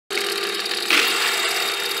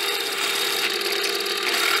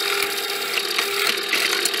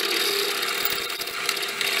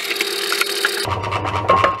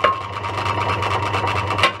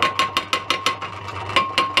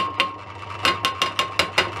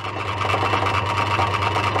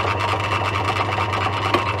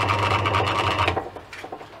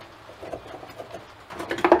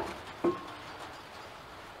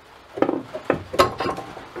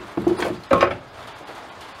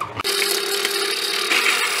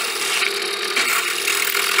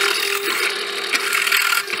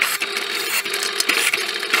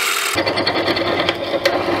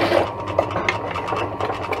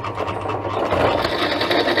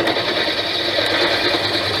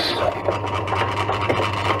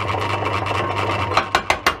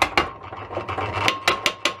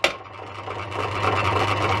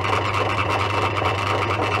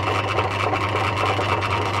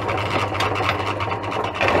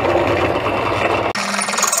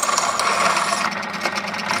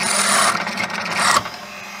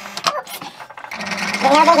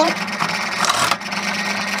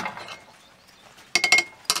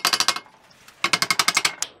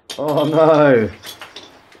Oh no!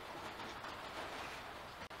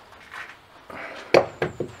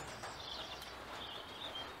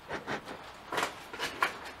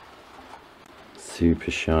 Super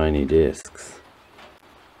shiny discs.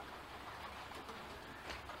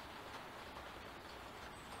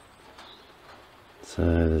 So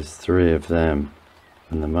there's 3 of them,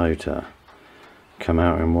 and the motor come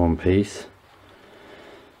out in one piece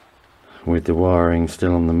with the wiring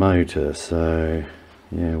still on the motor, so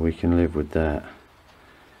yeah, we can live with that,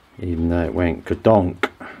 even though it went kadonk.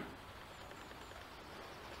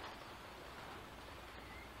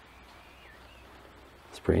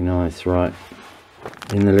 It's pretty nice, right?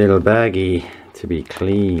 In the little baggie to be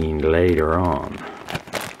cleaned later on.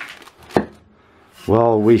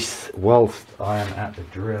 Whilst I am at the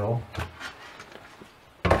drill,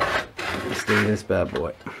 let's do this bad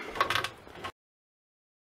boy.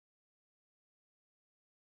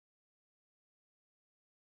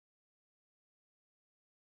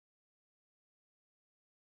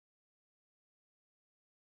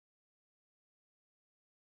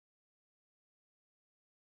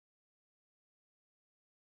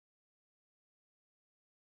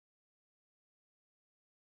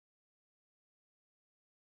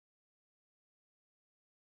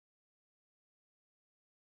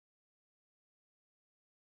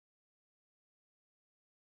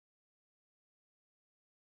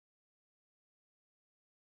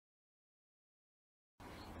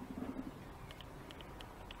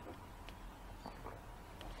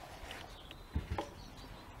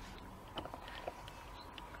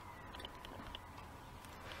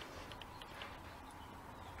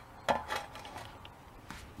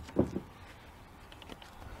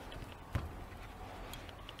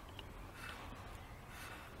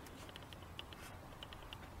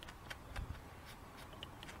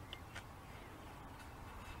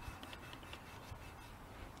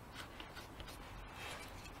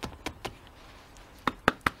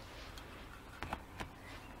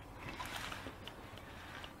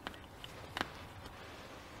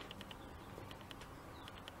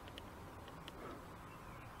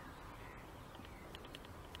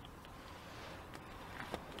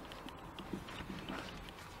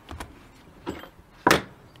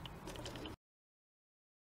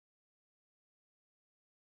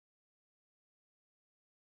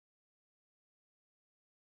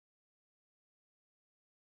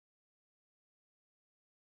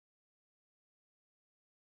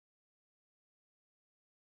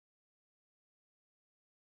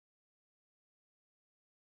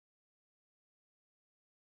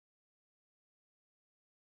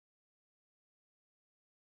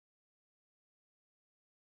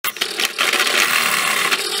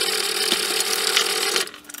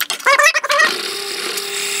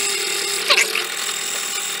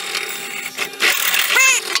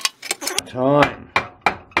 Time.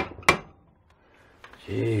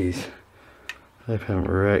 Jeez, I haven't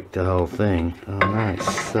wrecked the whole thing. Oh no,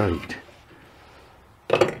 it's soaked.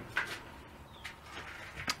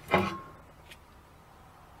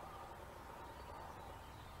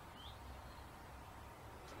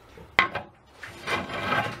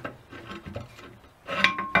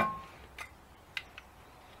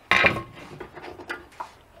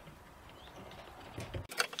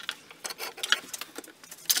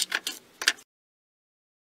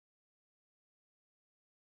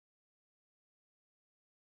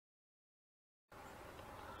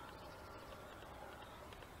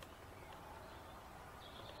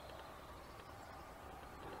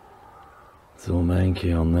 It's all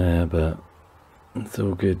manky on there, but it's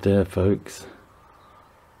all good there, folks.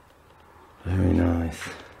 Very nice.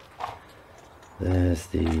 There's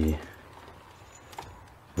the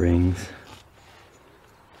rings.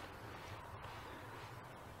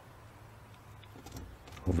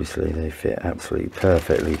 Obviously they fit absolutely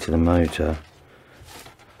perfectly to the motor.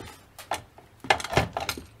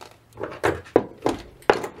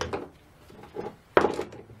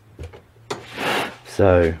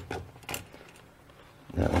 So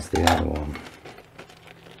that was the other one.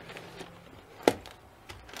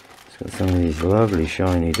 It's got some of these lovely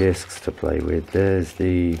shiny discs to play with. There's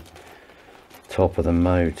the top of the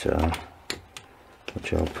motor,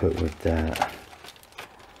 which I'll put with that.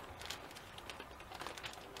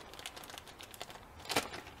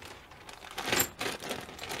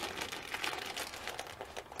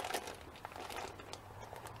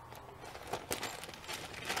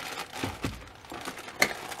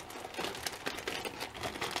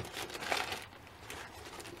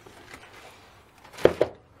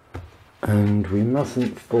 And we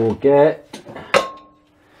mustn't forget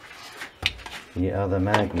the other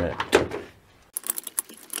magnet.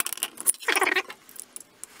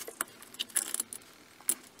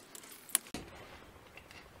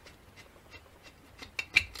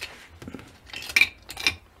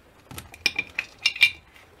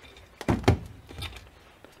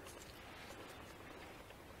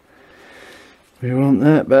 We want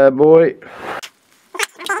that bad boy.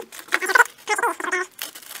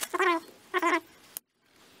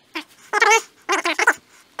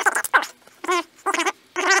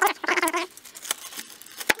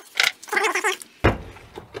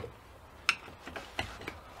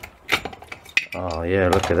 Oh yeah,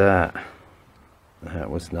 look at that. That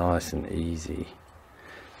was nice and easy.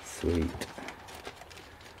 Sweet.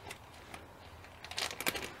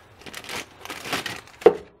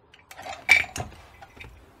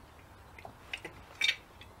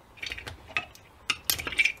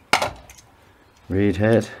 Reed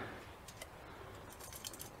head.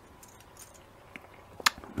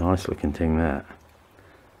 Nice looking thing that.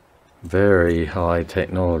 Very high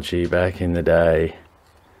technology back in the day.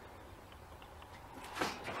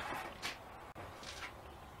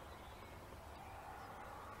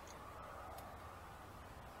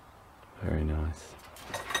 Very nice.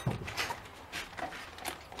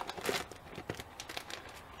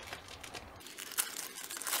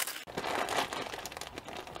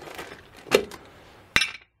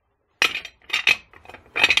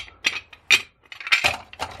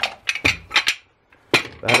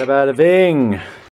 Bada bada bing!